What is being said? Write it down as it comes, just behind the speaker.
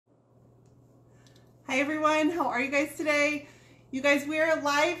Hi everyone, how are you guys today? You guys, we are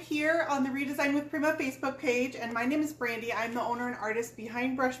live here on the Redesign with Prima Facebook page, and my name is Brandy. I'm the owner and artist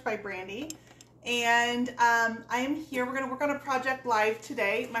behind Brush by Brandy, and I am here. We're going to work on a project live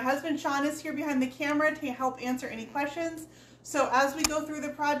today. My husband Sean is here behind the camera to help answer any questions. So as we go through the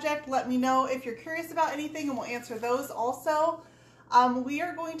project, let me know if you're curious about anything and we'll answer those also. We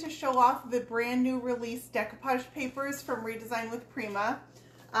are going to show off the brand new release decoupage papers from Redesign with Prima.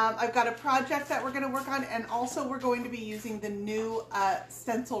 I've got a project that we're going to work on, and also we're going to be using the new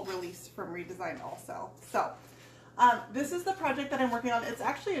stencil release from Redesign also. So this is the project that I'm working on. It's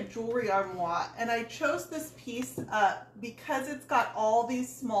actually a jewelry armoire, and I chose this piece because it's got all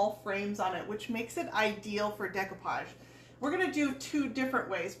these small frames on it, which makes it ideal for decoupage. We're going to do two different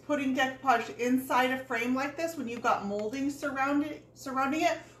ways. Putting decoupage inside a frame like this when you've got mouldings surrounding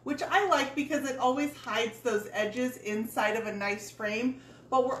it, which I like because it always hides those edges inside of a nice frame.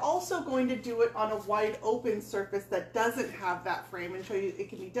 But we're also going to do it on a wide open surface that doesn't have that frame and show you it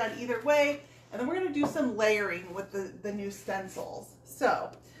can be done either way. And then we're going to do some layering with the new stencils.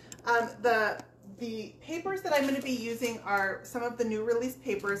 So the papers that I'm going to be using are some of the new release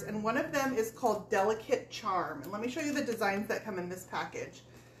papers, and one of them is called Delicate Charm. And let me show you the designs that come in this package.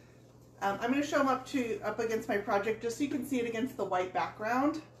 I'm going to show them up against my project just so you can see it against the white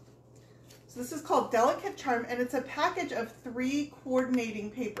background. So this is called Delicate Charm, and it's a package of 3 coordinating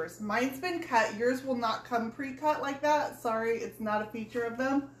papers. Mine's been cut. Yours will not come pre-cut like that. Sorry, it's not a feature of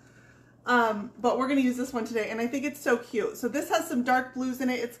them. But we're going to use this one today, and I think it's so cute. So this has some dark blues in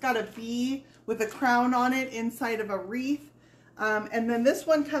it. It's got a bee with a crown on it inside of a wreath. And then this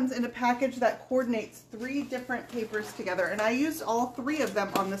one comes in a package that coordinates 3 different papers together. And I used all 3 of them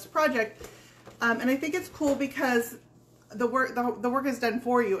on this project. And I think it's cool because the work is done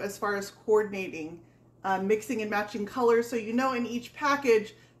for you as far as coordinating, mixing and matching colors, so you know in each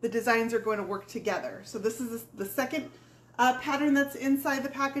package the designs are going to work together. So this is the second pattern that's inside the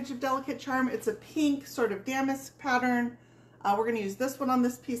package of Delicate Charm. It's a pink sort of damask pattern. We're going to use this one on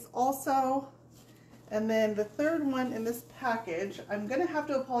this piece also. And then the third one in this package, I'm going to have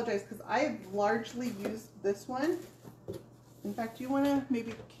to apologize because I have largely used this one. In fact, do you want to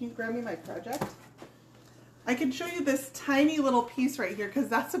can you grab me my project? I can show you this tiny little piece right here because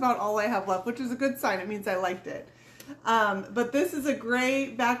that's about all I have left, which is a good sign. It means I liked it. But this is a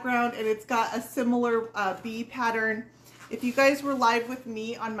gray background, and it's got a similar bee pattern. If you guys were live with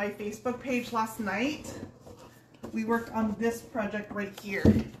me on my Facebook page last night, we worked on this project right here.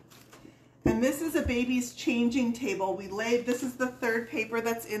 And this is a baby's changing table. This is the 3rd paper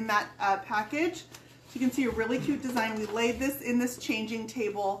that's in that package. So you can see a really cute design. We laid this in this changing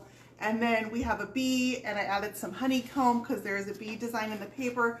table. And then we have a bee, and I added some honeycomb because there is a bee design in the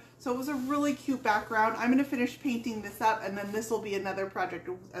paper. So it was a really cute background. I'm going to finish painting this up, and then this will be another project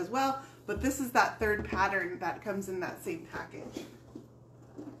as well. But this is that 3rd pattern that comes in that same package.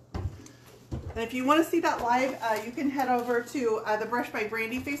 And if you want to see that live, you can head over to the Brush by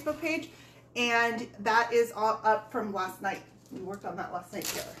Brandy Facebook page, and that is all up from last night. We worked on that last night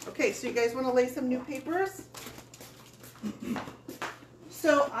together. Okay, so you guys want to lay some new papers?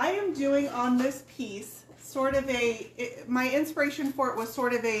 So I am doing on this piece sort of my inspiration for it was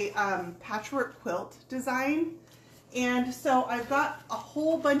sort of a patchwork quilt design. And so I've got a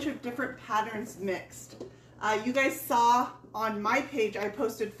whole bunch of different patterns mixed. You guys saw on my page, I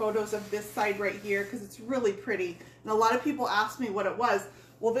posted photos of this side right here because it's really pretty. And a lot of people asked me what it was.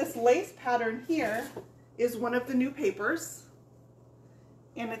 Well, this lace pattern here is one of the new papers,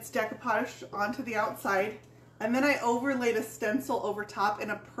 and it's decoupaged onto the outside. And then I overlaid a stencil over top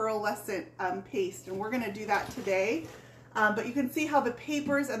in a pearlescent paste, and we're going to do that today. But you can see how the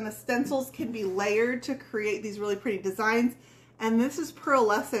papers and the stencils can be layered to create these really pretty designs. And this is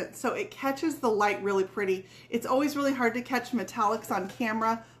pearlescent, so it catches the light really pretty. It's always really hard to catch metallics on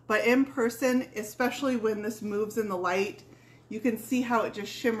camera, but in person, especially when this moves in the light, you can see how it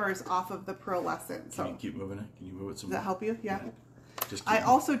just shimmers off of the pearlescent. So can you keep moving it? Can you move it some more? Does that help you? Yeah. Just I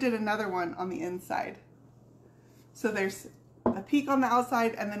also did another one on the inside. So there's a peak on the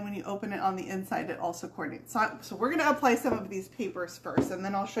outside, and then when you open it on the inside, it also coordinates. So we're going to apply some of these papers first, and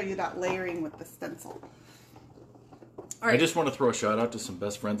then I'll show you that layering with the stencil. All right. I just want to throw a shout out to some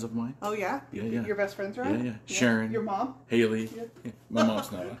best friends of mine. Oh, yeah? Yeah, yeah. Your best friends, right? Yeah. Sharon. Your mom? Haley. Yeah. My mom's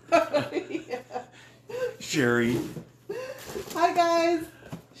not on. Yeah. Sherry. Hi, guys.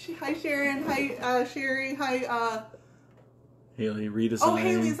 Hi, Sharon. Hi, Sherry. Hi, Haley, redesign. Oh,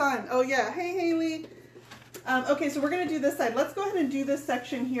 Haley's on. Oh, yeah. Hey, Haley. Okay, so we're going to do this side. Let's go ahead and do this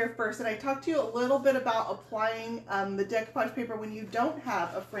section here first. And I talked to you a little bit about applying the decoupage paper when you don't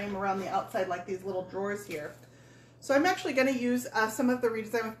have a frame around the outside like these little drawers here. So I'm actually going to use some of the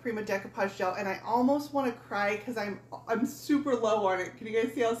Redesign with Prima Decoupage gel, and I almost want to cry because I'm super low on it. Can you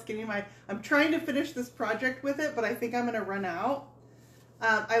guys see how skinny I'm trying to finish this project with it, but I think I'm going to run out.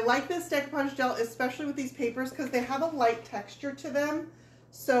 I like this decoupage gel, especially with these papers, because they have a light texture to them.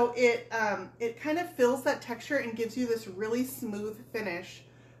 So it kind of fills that texture and gives you this really smooth finish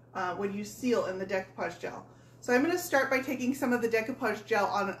when you seal in the decoupage gel. So I'm going to start by taking some of the decoupage gel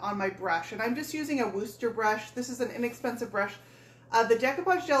on my brush, and I'm just using a Wooster brush. This is an inexpensive brush. The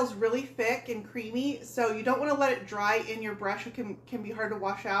decoupage gel is really thick and creamy, so you don't want to let it dry in your brush. It can be hard to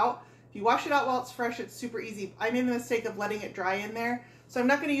wash out. If you wash it out while it's fresh, it's super easy. I made the mistake of letting it dry in there. So I'm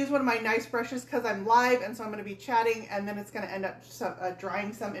not going to use one of my nice brushes because I'm live, and so I'm going to be chatting, and then it's going to end up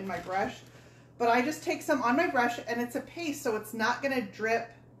drying some in my brush. But I just take some on my brush, and it's a paste, so it's not going to drip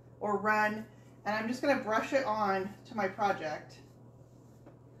or run. And I'm just going to brush it on to my project.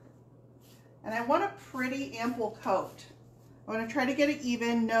 And I want a pretty ample coat. I want to try to get it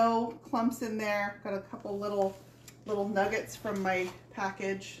even, no clumps in there. Got a couple little nuggets from my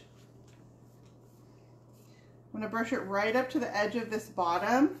package. I'm going to brush it right up to the edge of this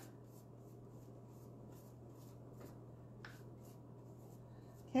bottom.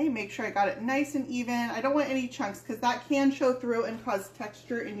 Okay, make sure I got it nice and even. I don't want any chunks because that can show through and cause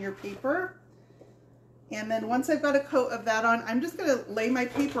texture in your paper. And then once I've got a coat of that on, I'm just going to lay my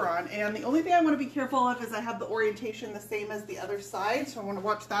paper on. And the only thing I want to be careful of is I have the orientation the same as the other side. So I want to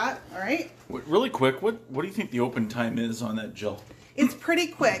watch that. All right. Really quick, what do you think the open time is on that gel? It's pretty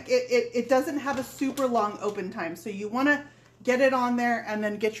quick. It doesn't have a super long open time. So you want to get it on there and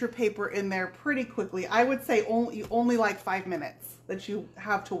then get your paper in there pretty quickly. I would say only like 5 minutes that you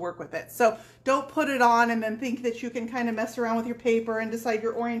have to work with it. So don't put it on and then think that you can kind of mess around with your paper and decide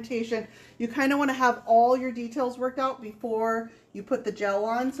your orientation. You kind of want to have all your details worked out before you put the gel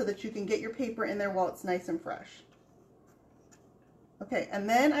on so that you can get your paper in there while it's nice and fresh. Okay, and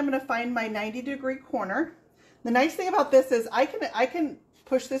then I'm going to find my 90-degree corner. The nice thing about this is I can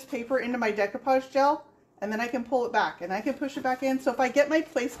push this paper into my decoupage gel, and then I can pull it back and I can push it back in. So if I get my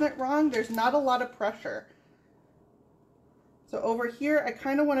placement wrong, there's not a lot of pressure. So over here, I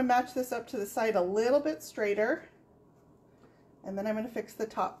kind of want to match this up to the side a little bit straighter. And then I'm going to fix the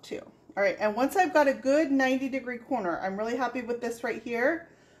top too. All right, and once I've got a good 90-degree corner, I'm really happy with this right here.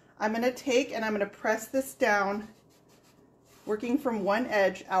 I'm going to take and I'm going to press this down, working from one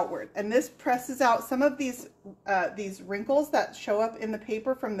edge outward. And this presses out some of these wrinkles that show up in the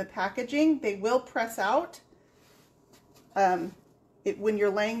paper from the packaging. They will press out when you're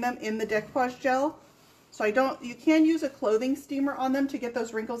laying them in the decoupage gel. So you can use a clothing steamer on them to get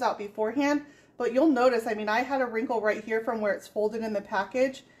those wrinkles out beforehand, but you'll notice, I mean, I had a wrinkle right here from where it's folded in the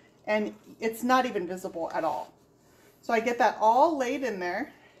package, and it's not even visible at all. So I get that all laid in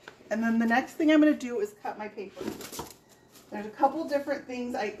there, and then the next thing I'm going to do is cut my paper. There's a couple different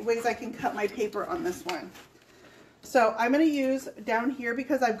ways I can cut my paper on this one. So I'm going to use down here,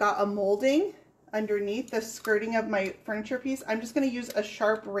 because I've got a molding underneath the skirting of my furniture piece, I'm just going to use a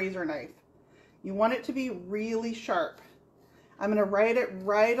sharp razor knife. You want it to be really sharp. I'm going to write it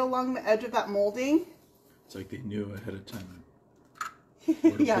right along the edge of that molding. It's like they knew ahead of time.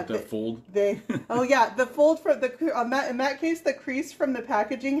 Yeah, that fold. Oh yeah, the fold for in that case, the crease from the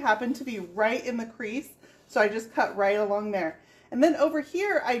packaging happened to be right in the crease, so I just cut right along there. And then over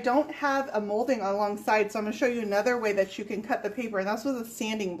here, I don't have a molding alongside, so I'm going to show you another way that you can cut the paper, and that's with a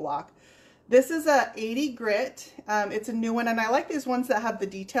sanding block. This is a 80 grit. It's a new one, and I like these ones that have the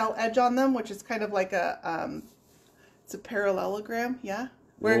detail edge on them, which is kind of like it's a parallelogram, yeah.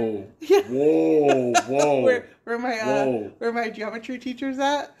 Whoa! Yeah. Whoa! Where my geometry teacher's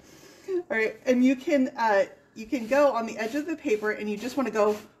at. All right, and you can go on the edge of the paper, and you just want to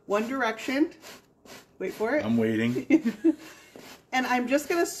go one direction. Wait for it. I'm waiting. And I'm just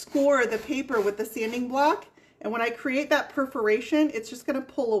going to score the paper with the sanding block, and when I create that perforation, it's just going to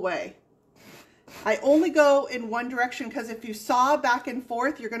pull away. I only go in one direction because if you saw back and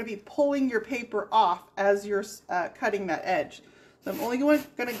forth, you're going to be pulling your paper off as you're cutting that edge. So I'm only going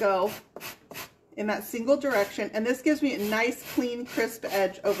to go in that single direction, and this gives me a nice, clean, crisp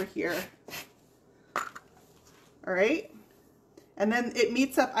edge over here. All right. And then it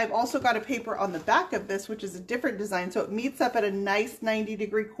meets up. I've also got a paper on the back of this, which is a different design. So it meets up at a nice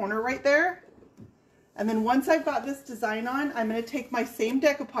 90-degree corner right there. And then once I've got this design on, I'm going to take my same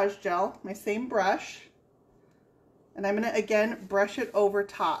decoupage gel, my same brush, and I'm going to, again, brush it over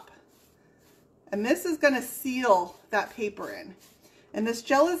top. And this is going to seal that paper in. And this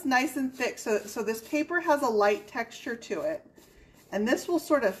gel is nice and thick, so this paper has a light texture to it. And this will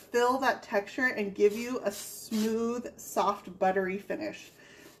sort of fill that texture and give you a smooth, soft, buttery finish.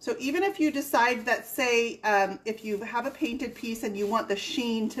 So even if you decide that, say, if you have a painted piece and you want the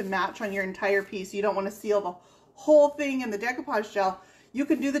sheen to match on your entire piece, you don't want to seal the whole thing in the decoupage gel, you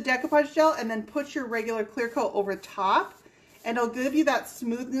can do the decoupage gel and then put your regular clear coat over top, and it'll give you that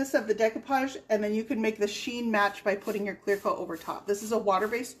smoothness of the decoupage, and then you can make the sheen match by putting your clear coat over top. This is a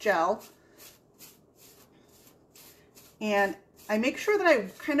water-based gel. And I make sure that I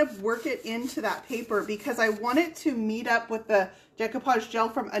kind of work it into that paper because I want it to meet up with the decoupage gel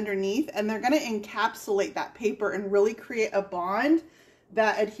from underneath, and they're going to encapsulate that paper and really create a bond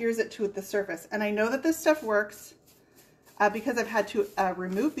that adheres it to the surface. And I know that this stuff works because I've had to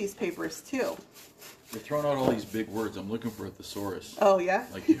remove these papers too. You're throwing out all these big words. I'm looking for a thesaurus. Oh, yeah?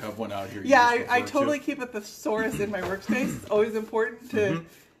 Like you have one out here. Yeah, I totally keep a thesaurus in my workspace. It's always important to,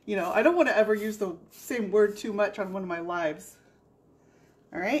 you know, I don't want to ever use the same word too much on one of my lives.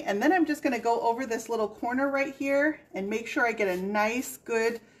 All right, and then I'm just going to go over this little corner right here and make sure I get a nice,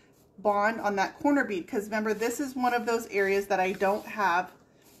 good bond on that corner bead. Because remember, this is one of those areas that I don't have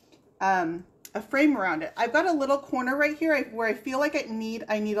a frame around it. I've got a little corner right here where I feel like I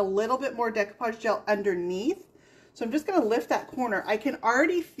need a little bit more decoupage gel underneath. So I'm just going to lift that corner. I can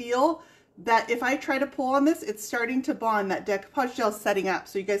already feel that if I try to pull on this, it's starting to bond. That decoupage gel is setting up.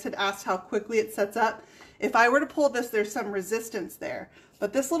 So you guys had asked how quickly it sets up. If I were to pull this, there's some resistance there.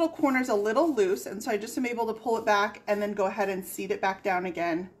 But this little corner is a little loose, and so I just am able to pull it back and then go ahead and seat it back down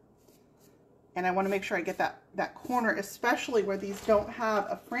again. And I want to make sure I get that corner, especially where these don't have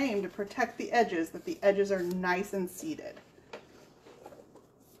a frame to protect the edges, that the edges are nice and seated.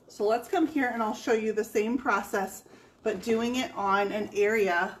 So let's come here and I'll show you the same process, but doing it on an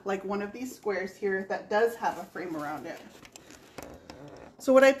area like one of these squares here that does have a frame around it.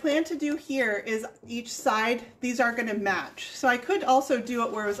 So what I plan to do here is each side, these are going to match. So I could also do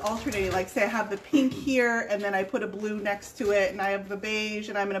it where it was alternating, like say I have the pink here and then I put a blue next to it, and I have the beige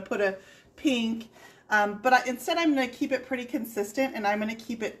and I'm going to put a pink. But instead I'm going to keep it pretty consistent, and I'm going to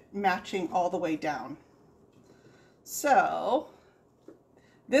keep it matching all the way down. So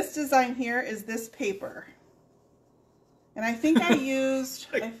this design here is this paper. And I think I used...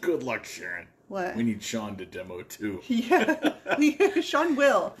 Good luck, Sharon. What? We need Sean to demo too. Yeah, Sean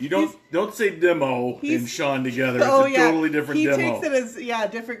will. You don't say demo and Sean together. It's a totally different demo. He takes it as, yeah,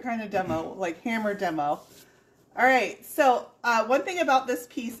 different kind of demo, like hammer demo. All right, so one thing about this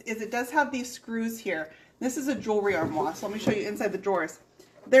piece is it does have these screws here. This is a jewelry armoire, so let me show you inside the drawers.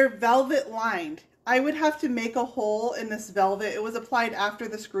 They're velvet lined. I would have to make a hole in this velvet. It was applied after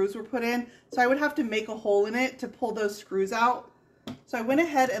the screws were put in, so I would have to make a hole in it to pull those screws out. So I went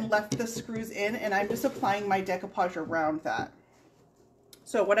ahead and left the screws in, and I'm just applying my decoupage around that.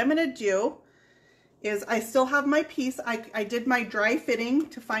 So what I'm going to do is I still have my piece. I did my dry fitting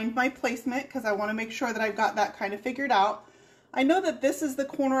to find my placement because I want to make sure that I've got that kind of figured out. I know that this is the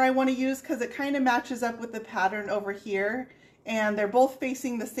corner I want to use because it kind of matches up with the pattern over here, and they're both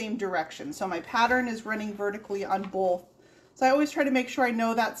facing the same direction. So my pattern is running vertically on both. So I always try to make sure I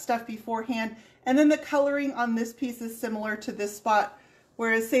know that stuff beforehand. And then the coloring on this piece is similar to this spot,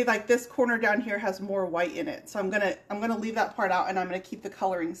 whereas say like this corner down here has more white in it. So I'm gonna leave that part out, and I'm gonna keep the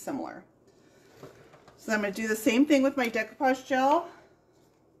coloring similar. So I'm gonna do the same thing with my decoupage gel.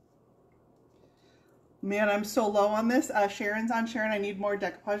 Man, I'm so low on this. Sharon's on. Sharon, I need more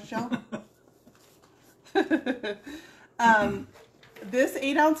decoupage gel. This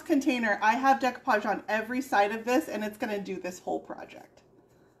 8-ounce container, I have decoupage on every side of this, and it's gonna do this whole project.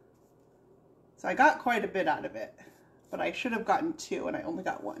 So I got quite a bit out of it, but I should have gotten 2 and I only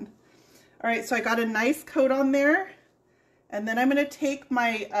got 1. All right, so I got a nice coat on there, and then I'm gonna take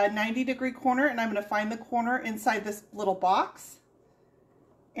my 90-degree corner and I'm gonna find the corner inside this little box.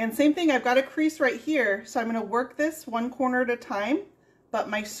 And same thing, I've got a crease right here, so I'm gonna work this one corner at a time, but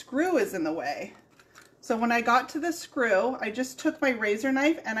my screw is in the way. So when I got to the screw, I just took my razor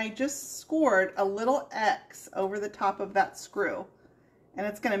knife and I just scored a little X over the top of that screw. And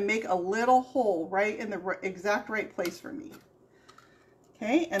it's going to make a little hole right in the exact right place for me.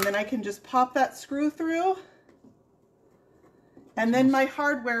 Okay, and then I can just pop that screw through. And then my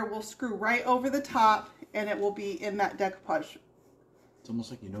hardware will screw right over the top, and it will be in that decoupage. It's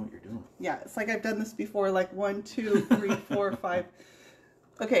almost like you know what you're doing. Yeah, it's like I've done this before, like 1, 2, 3, 4, 5.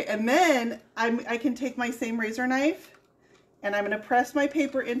 Okay, and then I can take my same razor knife, and I'm going to press my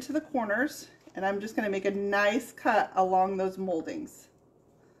paper into the corners, and I'm just going to make a nice cut along those moldings.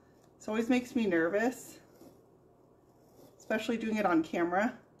 This always makes me nervous, especially doing it on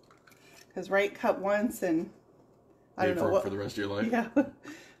camera, because right, cut once and I don't know what. For the rest of your life. Yeah.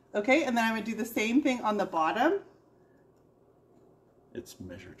 Okay, and then I'm going to do the same thing on the bottom. It's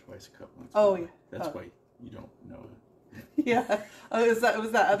measure twice, cut once. Oh, yeah. That's why you don't know it. Yeah. Oh, it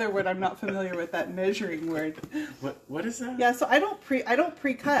was that other word I'm not familiar with, that measuring word. What is that? Yeah, so I don't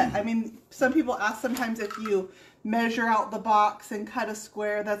pre-cut. I mean, some people ask sometimes if you measure out the box and cut a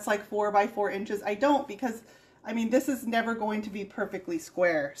square that's like 4 by 4 inches. I don't, because I mean, this is never going to be perfectly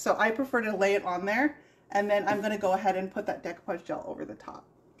square. So I prefer to lay it on there, and then I'm going to go ahead and put that decoupage gel over the top.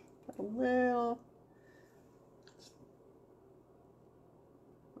 A little.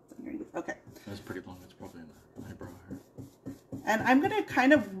 What's underneath? Okay. That's pretty long. It's probably an eyebrow hair. And I'm going to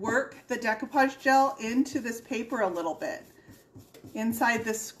kind of work the decoupage gel into this paper a little bit inside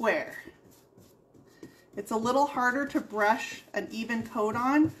this square. It's a little harder to brush an even coat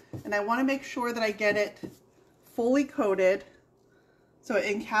on, and I want to make sure that I get it fully coated so it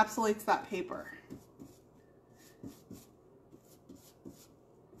encapsulates that paper.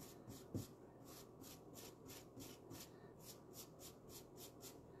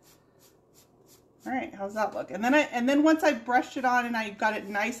 All right, how's that look? And then once I brushed it on and I got it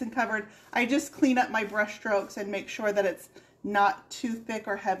nice and covered, I just clean up my brush strokes and make sure that it's not too thick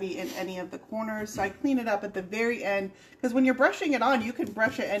or heavy in any of the corners. So I clean it up at the very end, because when you're brushing it on, you can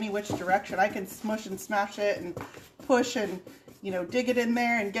brush it any which direction. I can smush and smash it and push and, you know, dig it in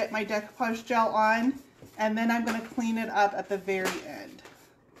there and get my decoupage gel on. And then I'm going to clean it up at the very end.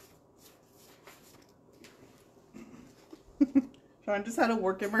 Sean just had a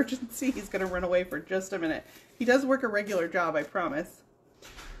work emergency. He's going to run away for just a minute. He does work a regular job, I promise.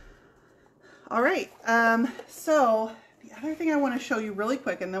 All right, so the other thing I want to show you really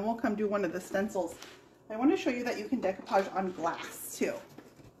quick, and then we'll come do one of the stencils. I want to show you that you can decoupage on glass too.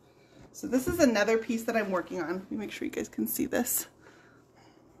 So this is another piece that I'm working on. Let me make sure you guys can see this.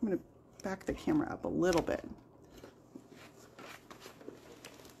 I'm going to back the camera up a little bit.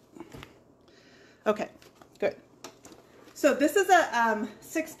 Okay, good. So this is a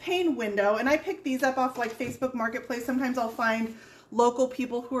 6-pane window, and I pick these up off like Facebook Marketplace. Sometimes I'll find local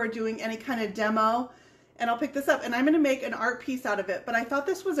people who are doing any kind of demo, and I'll pick this up, and I'm going to make an art piece out of it. But I thought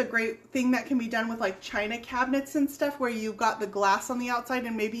this was a great thing that can be done with like china cabinets and stuff, where you've got the glass on the outside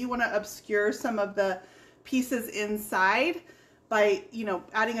and maybe you want to obscure some of the pieces inside by, you know,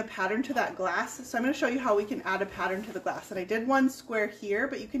 adding a pattern to that glass. So I'm going to show you how we can add a pattern to the glass. And I did one square here,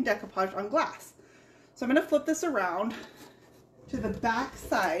 but you can decoupage on glass. So I'm going to flip this around to the back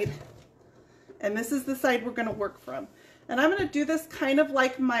side, and this is the side we're going to work from. And I'm going to do this kind of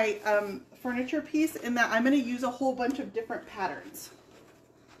like my furniture piece, in that I'm going to use a whole bunch of different patterns.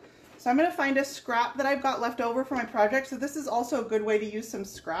 So I'm going to find a scrap that I've got left over for my project. So this is also a good way to use some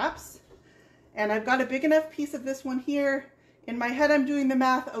scraps. And I've got a big enough piece of this one here. In my head, I'm doing the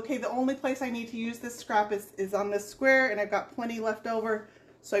math. Okay, the only place I need to use this scrap is on this square, and I've got plenty left over.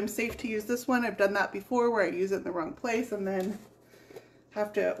 So I'm safe to use this one. I've done that before where I use it in the wrong place and then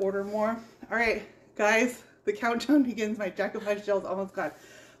have to order more. All right, guys, the countdown begins. My decoupage gel is almost gone.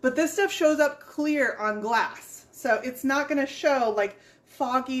 But this stuff shows up clear on glass. So it's not gonna show like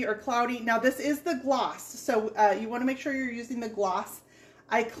foggy or cloudy. Now this is the gloss. So you wanna make sure you're using the gloss.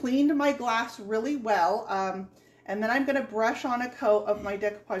 I cleaned my glass really well. And then I'm gonna brush on a coat of my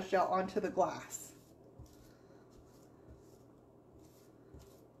decoupage gel onto the glass.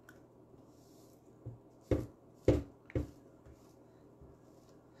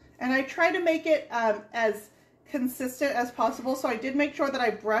 And I try to make it as consistent as possible. So I did make sure that I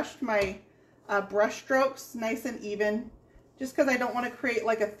brushed my brush strokes nice and even, just because I don't want to create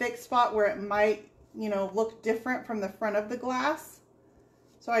like a thick spot where it might, you know, look different from the front of the glass.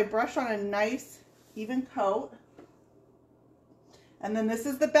 So I brush on a nice even coat. And then this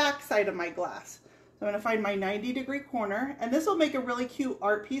is the back side of my glass. So I'm going to find my 90-degree corner, and this will make a really cute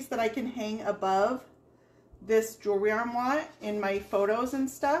art piece that I can hang above this jewelry armoire in my photos and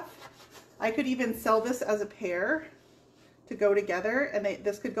stuff. I could even sell this as a pair to go together, and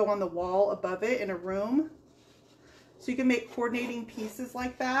this could go on the wall above it in a room. So you can make coordinating pieces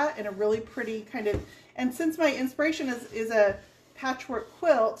like that in a really pretty kind of, and since my inspiration is a patchwork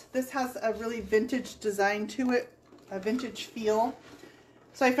quilt, this has a really vintage design to it, a vintage feel.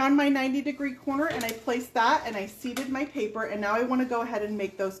 So I found my 90-degree corner, and I placed that, and I seated my paper, and now I want to go ahead and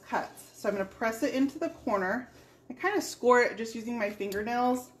make those cuts. So I'm going to press it into the corner. I kind of score it just using my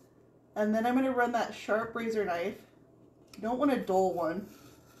fingernails, and then I'm going to run that sharp razor knife. You don't want a dull one.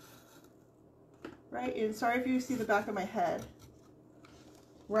 Right in, sorry if you see the back of my head.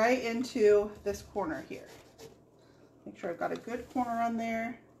 Right into this corner here. Make sure I've got a good corner on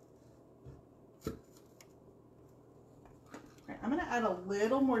there. I'm going to add a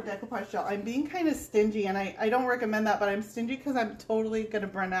little more decoupage gel. I'm being kind of stingy, and I don't recommend that, but I'm stingy because I'm totally going to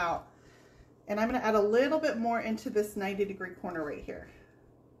burn out. And I'm going to add a little bit more into this 90-degree corner right here.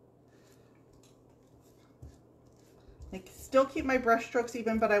 still keep my brush strokes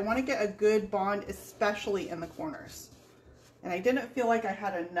even, but I want to get a good bond, especially in the corners. And I didn't feel like I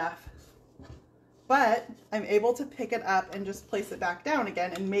had enough, but I'm able to pick it up and just place it back down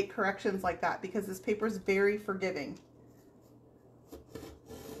again and make corrections like that because this paper is very forgiving.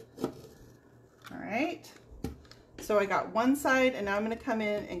 All right, so I got one side and now I'm going to come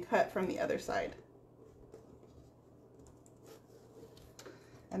in and cut from the other side.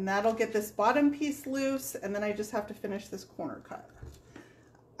 And that'll get this bottom piece loose, and then I just have to finish this corner cut.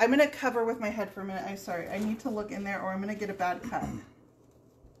 I'm going to cover with my head for a minute. I'm sorry, I need to look in there or I'm going to get a bad cut.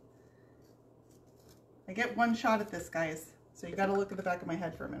 I get one shot at this, guys, so you got to look at the back of my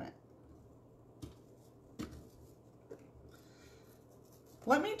head for a minute.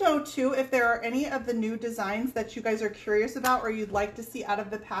 Let me know too if there are any of the new designs that you guys are curious about or you'd like to see out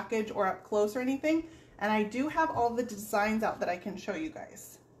of the package or up close or anything. And I do have all the designs out that I can show you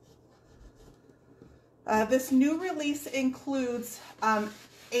guys. This new release includes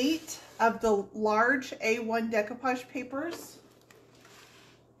 8 of the large A1 decoupage papers.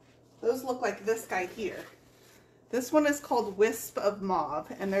 Those look like this guy here. This one is called Wisp of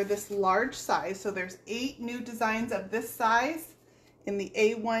Mauve, and they're this large size. So there's 8 new designs of this size in the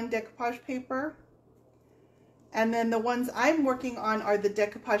A1 decoupage paper. And then the ones I'm working on are the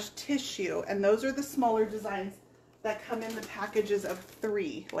decoupage tissue, and those are the smaller designs that come in the packages of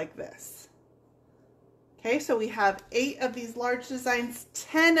 3 like this. Okay, so we have 8 of these large designs,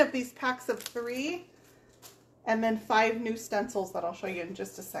 10 of these packs of 3, and then 5 new stencils that I'll show you in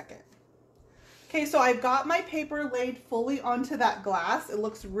just a second. Okay, so I've got my paper laid fully onto that glass. It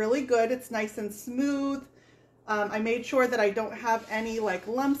looks really good. It's nice and smooth. I made sure that I don't have any like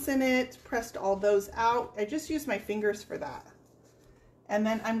lumps in it, pressed all those out. I just used my fingers for that. And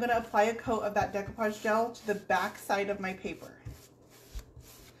then I'm gonna apply a coat of that decoupage gel to the back side of my paper.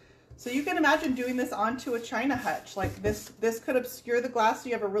 So you can imagine doing this onto a china hutch. Like this could obscure the glass so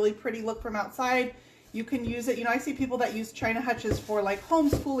you have a really pretty look from outside. You can use it, you know, I see people that use china hutches for like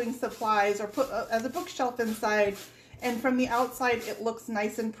homeschooling supplies or put as a bookshelf inside. And from the outside, it looks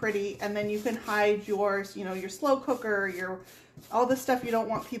nice and pretty. And then you can hide yours, you know, your slow cooker, all the stuff you don't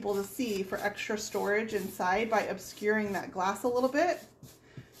want people to see for extra storage inside by obscuring that glass a little bit.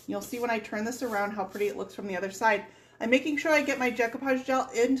 You'll see when I turn this around how pretty it looks from the other side. I'm making sure I get my decoupage gel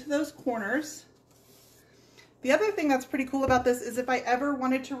into those corners. The other thing that's pretty cool about this is if I ever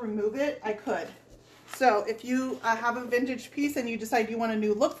wanted to remove it, I could. So if you have a vintage piece and you decide you want a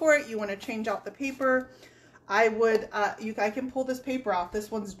new look for it, you want to change out the paper, I can pull this paper off.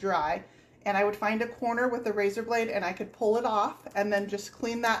 This one's dry, and I would find a corner with a razor blade and I could pull it off and then just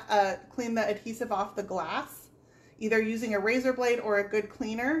clean the adhesive off the glass, either using a razor blade or a good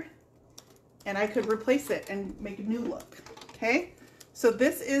cleaner, and I could replace it and make a new look. Okay, so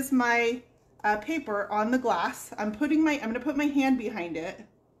this is my paper on the glass. I'm gonna put my hand behind it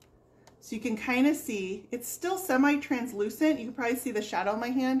so you can kind of see. It's still semi-translucent. You can probably see the shadow of my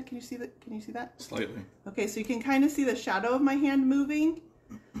hand. Can you see that? Can you see that? Slightly. Okay, so you can kind of see the shadow of my hand moving,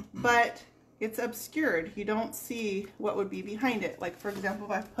 but it's obscured. You don't see what would be behind it. Like for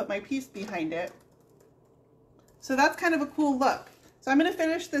example, if I put my piece behind it. So that's kind of a cool look. So I'm going to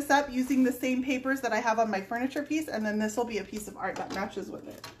finish this up using the same papers that I have on my furniture piece, and then this will be a piece of art that matches with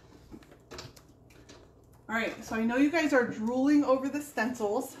it. All right, so I know you guys are drooling over the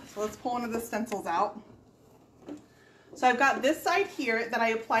stencils, so let's pull one of the stencils out. So I've got this side here that I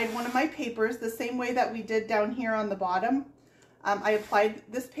applied one of my papers the same way that we did down here on the bottom. I applied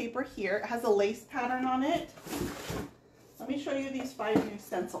this paper here. It has a lace pattern on it. Let me show you these 5 new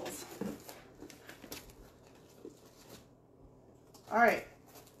stencils. All right,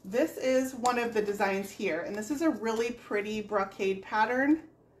 this is one of the designs here, and this is a really pretty brocade pattern.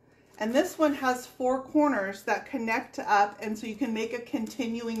 And this one has 4 corners that connect up, and so you can make a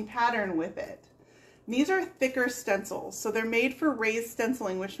continuing pattern with it. And these are thicker stencils, so they're made for raised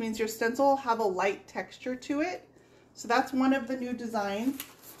stenciling, which means your stencil will have a light texture to it. So that's one of the new designs.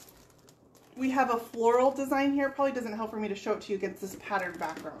 We have a floral design here. It probably doesn't help for me to show it to you against this patterned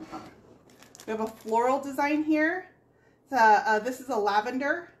background, huh? We have a floral design here. This is a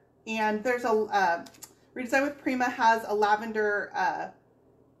lavender, and there's a Redesign with Prima has a lavender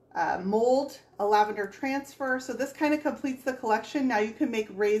mold, a lavender transfer. So this kind of completes the collection. Now you can make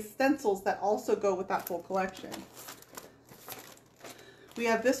raised stencils that also go with that full collection. We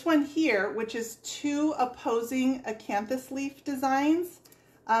have this one here, which is 2 opposing acanthus leaf designs.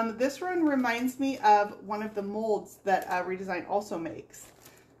 This one reminds me of one of the molds that Redesign also makes.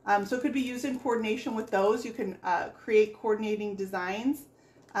 So it could be used in coordination with those. You can create coordinating designs,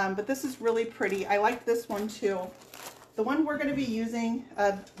 but this is really pretty. I like this one too. The one we're going to be using,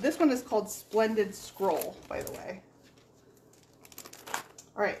 this one is called Splendid Scroll, by the way.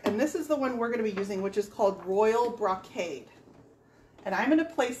 All right, and this is the one we're going to be using, which is called Royal Brocade. And I'm going to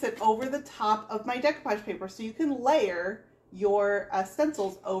place it over the top of my decoupage paper so you can layer your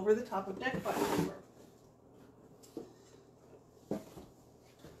stencils over the top of decoupage paper.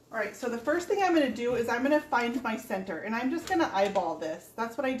 All right, so the first thing I'm going to do is I'm going to find my center, and I'm just going to eyeball this.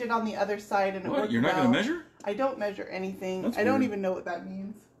 That's what I did on the other side, and it worked well. You're not going to measure? I don't measure anything. That's I don't weird. even know what that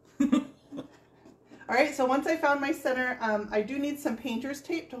means. All right, so once I found my center, I do need some painter's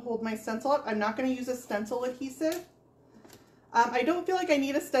tape to hold my stencil up. I'm not going to use a stencil adhesive. I don't feel like I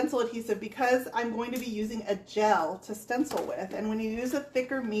need a stencil adhesive because I'm going to be using a gel to stencil with. And when you use a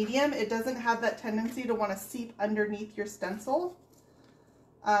thicker medium, it doesn't have that tendency to want to seep underneath your stencil.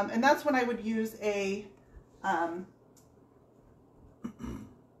 And that's when I would use a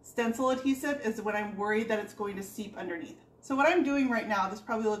stencil adhesive, is when I'm worried that it's going to seep underneath. So what I'm doing right now, this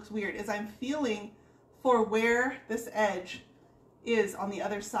probably looks weird, is I'm feeling for where this edge is on the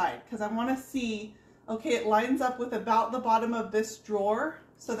other side, because I want to see, okay, it lines up with about the bottom of this drawer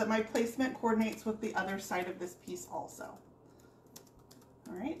so that my placement coordinates with the other side of this piece also.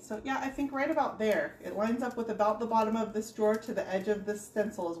 All right, so yeah, I think right about there. It lines up with about the bottom of this drawer to the edge of this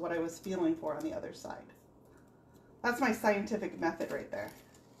stencil is what I was feeling for on the other side. That's my scientific method right there.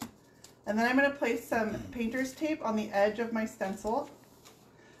 And then I'm going to place some painter's tape on the edge of my stencil.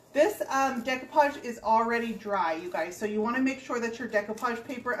 This decoupage is already dry, you guys, so you want to make sure that your decoupage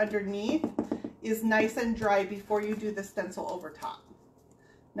paper underneath is nice and dry before you do the stencil over top.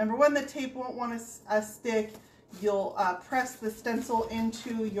 Number one, the tape won't want to stick. You'll press the stencil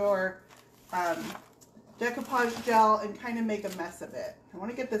into your decoupage gel and kind of make a mess of it. I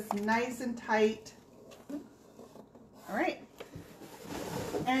want to get this nice and tight. All right.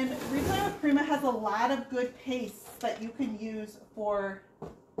 And Redesign with Prima has a lot of good pastes that you can use for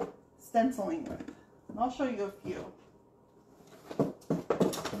stenciling with. And I'll show you a few.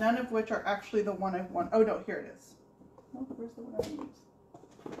 None of which are actually the one I want. Oh no, here it is. Oh, where's the one I use?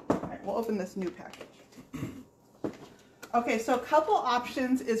 All right, we'll open this new package. Okay, so a couple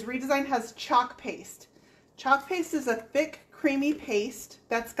options is Redesign has chalk paste. Chalk paste is a thick, creamy paste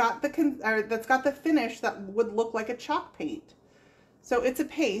that's got the finish that would look like a chalk paint. So it's a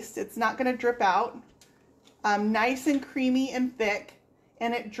paste. It's not going to drip out. Nice and creamy and thick,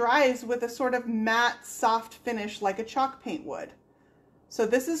 and it dries with a sort of matte, soft finish like a chalk paint would. So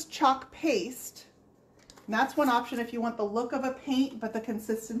this is chalk paste. And that's one option if you want the look of a paint but the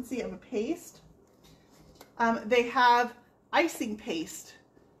consistency of a paste. They have icing paste.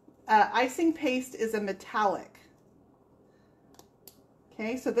 Icing paste is a metallic.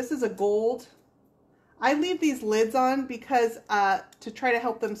 Okay, so this is a gold. I leave these lids on because to try to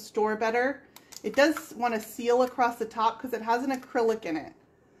help them store better. It does want to seal across the top because it has an acrylic in it.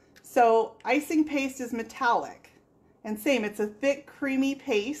 So icing paste is metallic. And same, it's a thick, creamy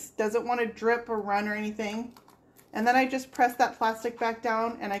paste. Doesn't want to drip or run or anything. And then I just press that plastic back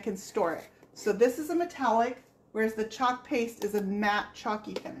down and I can store it. So this is a metallic, whereas the chalk paste is a matte,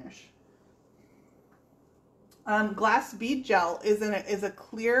 chalky finish. Glass bead gel is a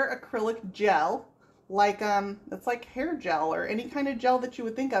clear acrylic gel, like it's like hair gel or any kind of gel that you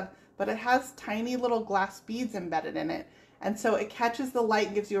would think of, but it has tiny little glass beads embedded in it, and so it catches the light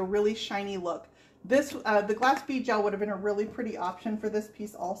and gives you a really shiny look. This the glass bead gel would have been a really pretty option for this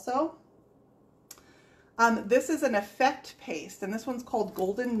piece also. This is an effect paste, and this one's called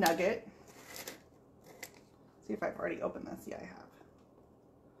Golden Nugget. See if I've already opened this. Yeah, I have.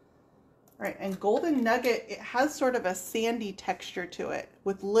 All right, and Golden Nugget, it has sort of a sandy texture to it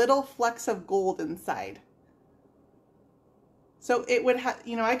with little flecks of gold inside. So it would have,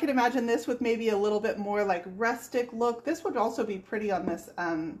 you know, I could imagine this with maybe a little bit more like rustic look. This would also be pretty on this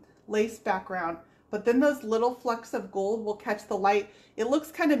lace background, but then those little flecks of gold will catch the light. It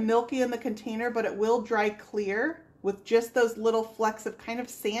looks kind of milky in the container, but it will dry clear with just those little flecks of kind of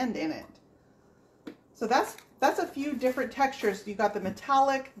sand in it. So that's a few different textures. You got the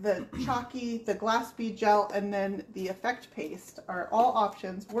metallic, the chalky, the glass bead gel, and then the effect paste are all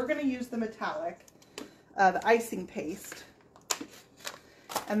options. We're going to use the metallic, the icing paste.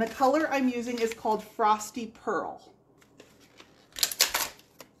 And the color I'm using is called Frosty Pearl.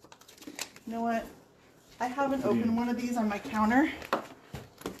 You know what? I haven't opened one of these on my counter.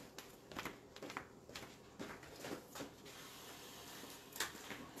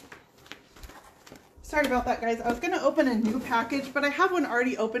 Sorry about that, guys. I was going to open a new package, but I have one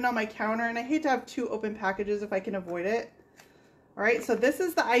already opened on my counter, and I hate to have two open packages if I can avoid it. All right, so this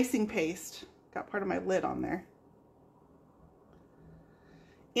is the icing paste. Got part of my lid on there.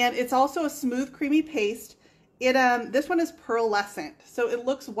 And it's also a smooth, creamy paste. This one is pearlescent, so it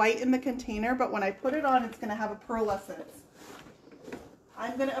looks white in the container, but when I put it on, it's going to have a pearlescence.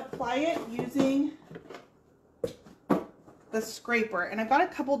 I'm going to apply it using the scraper. And I've got a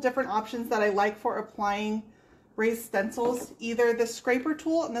couple different options that I like for applying raised stencils. Either the scraper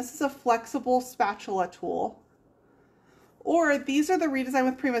tool, and this is a flexible spatula tool, or these are the Redesign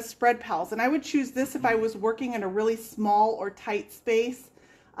with Prima spread pals. And I would choose this if I was working in a really small or tight space.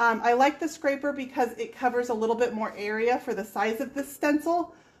 I like the scraper because it covers a little bit more area for the size of this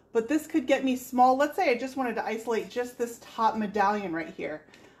stencil, but this could get me small. Let's say I just wanted to isolate just this top medallion right here.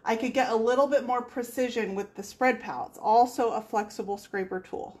 I could get a little bit more precision with the spread pal. It's also a flexible scraper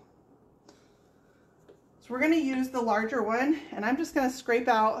tool. So we're going to use the larger one, and I'm just going to scrape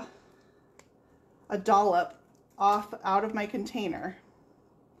out a dollop out of my container.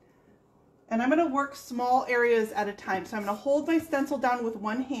 And I'm going to work small areas at a time. So I'm going to hold my stencil down with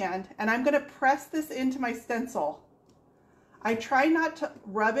one hand, and I'm going to press this into my stencil. I try not to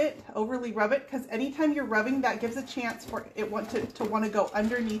overly rub it, because anytime you're rubbing, that gives a chance for it to want to go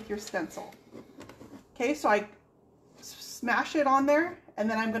underneath your stencil. Okay, so I smash it on there, and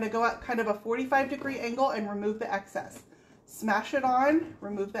then I'm going to go at kind of a 45-degree angle and remove the excess. Smash it on,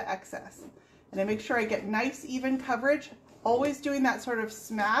 remove the excess. And I make sure I get nice even coverage, always doing that sort of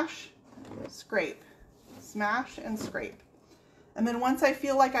smash, scrape, smash and scrape. And then once I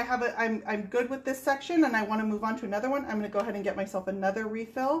feel like I'm good with this section and I want to move on to another one, I'm going to go ahead and get myself another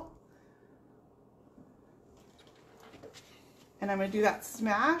refill. And I'm going to do that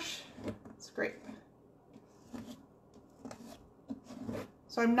smash, scrape.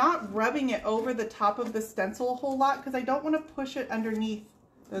 So I'm not rubbing it over the top of the stencil a whole lot because I don't want to push it underneath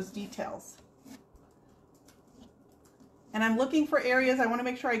those details. And I'm looking for areas, I want to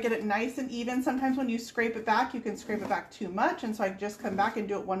make sure I get it nice and even. Sometimes when you scrape it back, you can scrape it back too much, and so I just come back and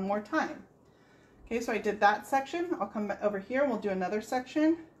do it one more time. Okay, so I did that section. I'll come over here and we'll do another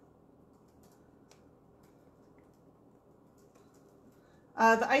section.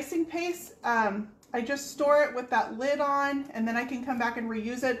 The icing paste, I just store it with that lid on, and then I can come back and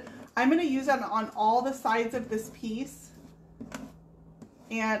reuse it. I'm going to use it on all the sides of this piece.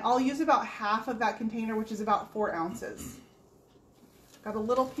 And I'll use about half of that container, which is about 4 ounces. Got a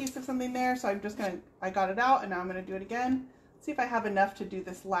little piece of something there, so I'm just gonna, I got it out, and now I'm gonna do it again. See if I have enough to do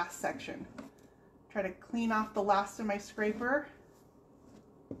this last section. Try to clean off the last of my scraper.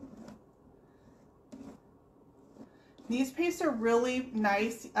 These pastes are really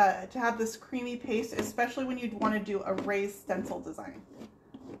nice to have this creamy paste, especially when you'd want to do a raised stencil design.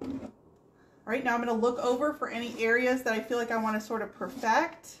 All right, now I'm going to look over for any areas that I feel like I want to sort of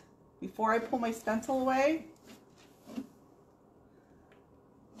perfect before I pull my stencil away.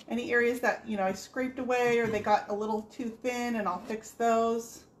 Any areas that, you know, I scraped away or they got a little too thin, and I'll fix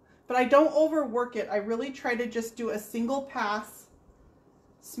those. But I don't overwork it. I really try to just do a single pass,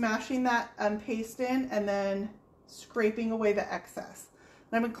 smashing that paste in and then scraping away the excess.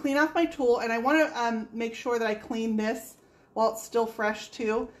 And I'm going to clean off my tool, and I want to make sure that I clean this while it's still fresh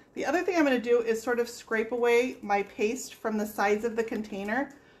too. The other thing I'm going to do is sort of scrape away my paste from the sides of the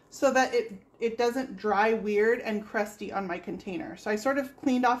container so that it doesn't dry weird and crusty on my container. So I sort of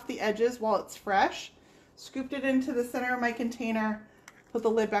cleaned off the edges while it's fresh, scooped it into the center of my container, put the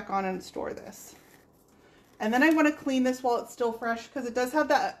lid back on, and store this. And then I want to clean this while it's still fresh, because it does have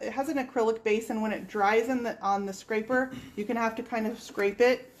that, it has an acrylic base, and when it dries on the scraper, you can have to kind of scrape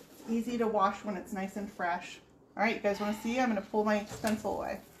it. It's easy to wash when it's nice and fresh. All right, you guys want to see? I'm going to pull my stencil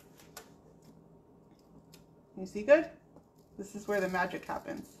away. Can you see good? This is where the magic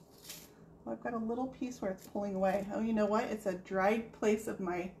happens. Oh, I've got a little piece where it's pulling away. Oh, you know what? It's a dried place of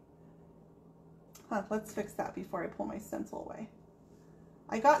my... let's fix that before I pull my stencil away.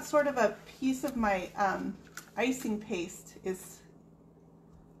 I got sort of a piece of my icing paste is...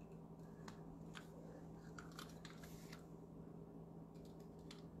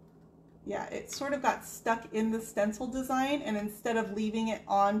 Yeah, it sort of got stuck in the stencil design, and instead of leaving it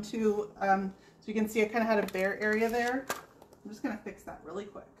onto... so you can see I kind of had a bare area there. I'm just going to fix that really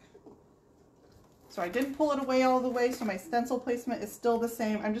quick. So I didn't pull it away all the way, so my stencil placement is still the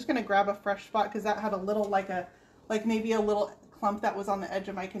same. I'm just going to grab a fresh spot because that had a little, like maybe a little clump that was on the edge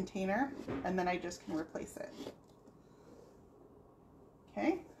of my container, and then I just can replace it.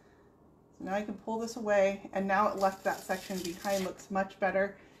 Okay, so now I can pull this away, and now it left that section behind, looks much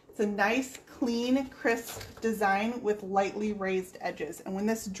better. It's a nice, clean, crisp design with lightly raised edges. And when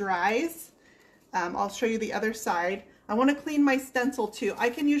this dries, I'll show you the other side. I want to clean my stencil too. I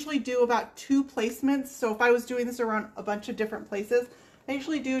can usually do about 2 placements. So if I was doing this around a bunch of different places, I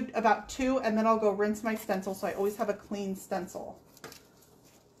usually do about 2, and then I'll go rinse my stencil so I always have a clean stencil.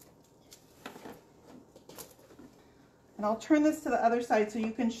 And I'll turn this to the other side so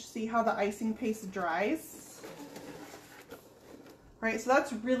you can see how the icing paste dries. right? So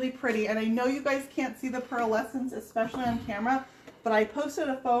that's really pretty. And I know you guys can't see the pearlescence, especially on camera, but I posted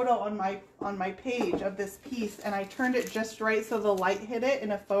a photo on my page of this piece, and I turned it just right so the light hit it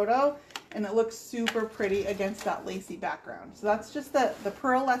in a photo, and it looks super pretty against that lacy background. So that's just the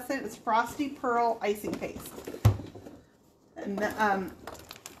pearlescent. It's frosty pearl icing paste. And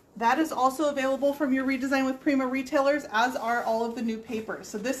that is also available from your Redesign with Prima retailers, as are all of the new papers.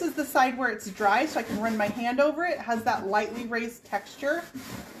 So this is the side where it's dry, so I can run my hand over it. It has that lightly raised texture.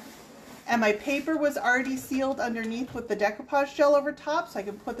 And my paper was already sealed underneath with the decoupage gel over top, so I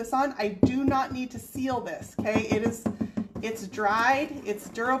can put this on. I do not need to seal this, okay? It's dried, it's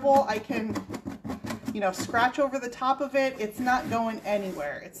durable. I can, you know, scratch over the top of it. It's not going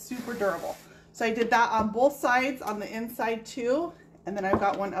anywhere. It's super durable. So I did that on both sides, on the inside too. And then I've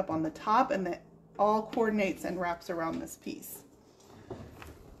got one up on the top, and that all coordinates and wraps around this piece.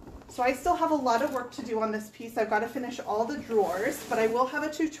 So I still have a lot of work to do on this piece. I've got to finish all the drawers, but I will have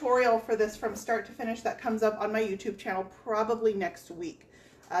a tutorial for this from start to finish that comes up on my YouTube channel probably next week.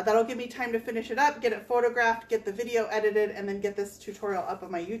 That'll give me time to finish it up, get it photographed, get the video edited, and then get this tutorial up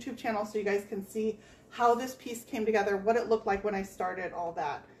on my YouTube channel so you guys can see how this piece came together, what it looked like when I started, all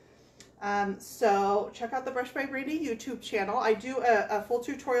that. So check out the Brush by Brandy YouTube channel. I do a full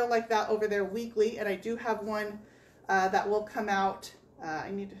tutorial like that over there weekly, and I do have one that will come out.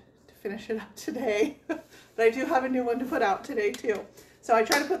 I need to finish it up today, but I do have a new one to put out today too. So I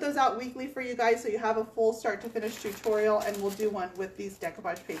try to put those out weekly for you guys so you have a full start to finish tutorial, and we'll do one with these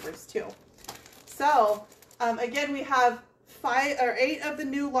decoupage papers too. So again, we have 8 of the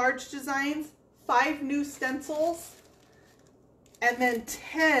new large designs, 5 new stencils, and then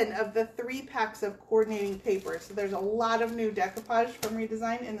 10 of the 3 packs of coordinating paper. So there's a lot of new decoupage from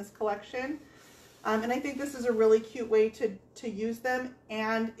Redesign in this collection. And I think this is a really cute way to use them,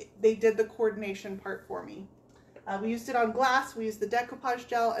 and they did the coordination part for me. We used it on glass, we used the decoupage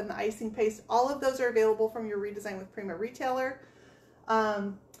gel and the icing paste. All of those are available from your Redesign with Prima retailer.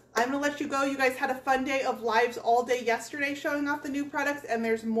 I'm going to let you go. You guys had a fun day of lives all day yesterday showing off the new products, and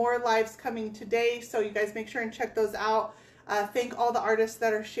there's more lives coming today, so you guys make sure and check those out. Thank all the artists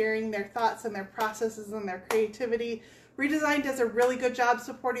that are sharing their thoughts and their processes and their creativity. Redesign does a really good job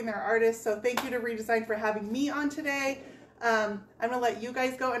supporting their artists, so thank you to Redesign for having me on today. I'm going to let you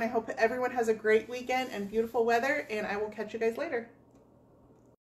guys go, and I hope everyone has a great weekend and beautiful weather, and I will catch you guys later.